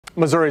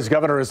Missouri's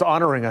governor is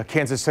honoring a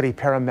Kansas City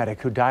paramedic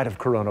who died of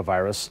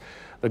coronavirus.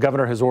 The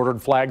governor has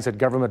ordered flags at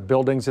government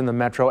buildings in the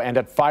metro and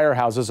at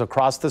firehouses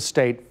across the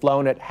state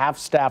flown at half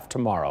staff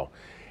tomorrow.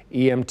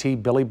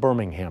 EMT Billy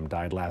Birmingham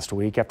died last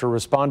week after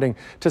responding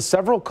to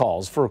several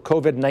calls for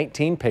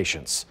COVID-19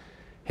 patients.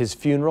 His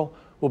funeral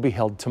will be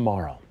held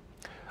tomorrow.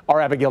 Our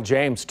Abigail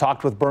James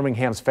talked with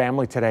Birmingham's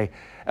family today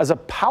as a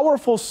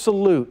powerful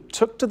salute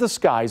took to the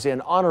skies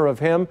in honor of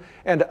him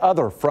and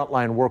other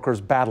frontline workers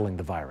battling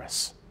the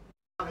virus.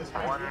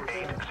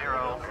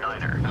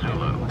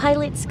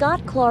 Pilot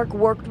Scott Clark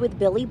worked with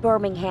Billy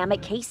Birmingham at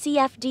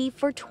KCFD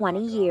for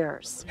 20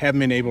 years. Haven't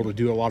been able to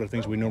do a lot of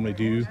things we normally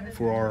do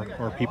for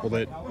our people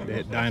that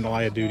die in the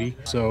line of duty,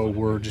 so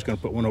we're just going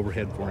to put one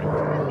overhead for him.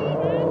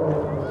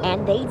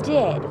 And they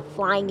did,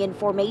 flying in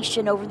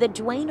formation over the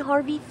Dwayne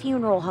Harvey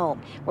Funeral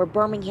Home, where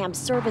Birmingham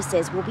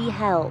services will be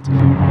held.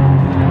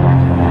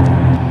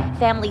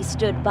 Families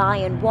stood by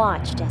and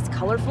watched as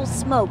colorful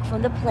smoke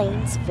from the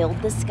planes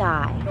filled the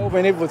sky.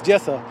 And it was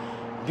just a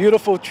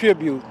beautiful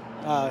tribute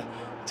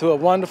to a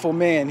wonderful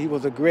man. He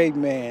was a great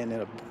man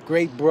and a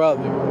great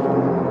brother.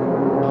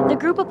 The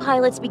group of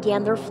pilots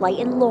began their flight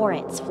in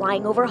Lawrence,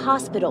 flying over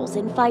hospitals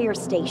and fire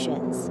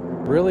stations.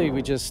 Really,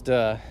 we just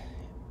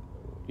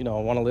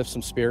want to lift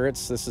some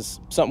spirits. This is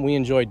something we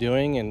enjoy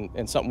doing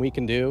and something we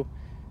can do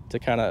to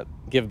kind of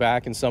give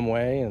back in some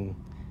way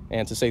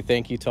and to say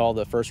thank you to all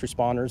the first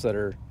responders that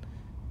are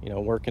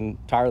working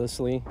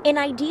tirelessly. An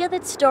idea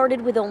that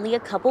started with only a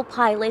couple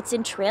pilots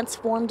and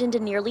transformed into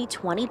nearly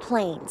 20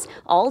 planes,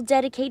 all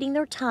dedicating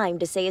their time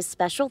to say a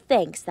special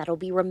thanks that'll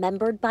be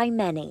remembered by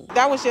many.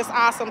 That was just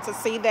awesome to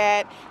see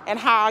that and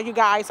how you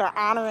guys are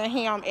honoring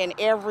him in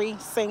every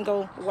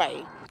single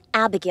way.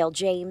 Abigail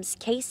James,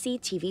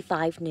 KCTV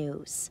 5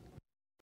 News.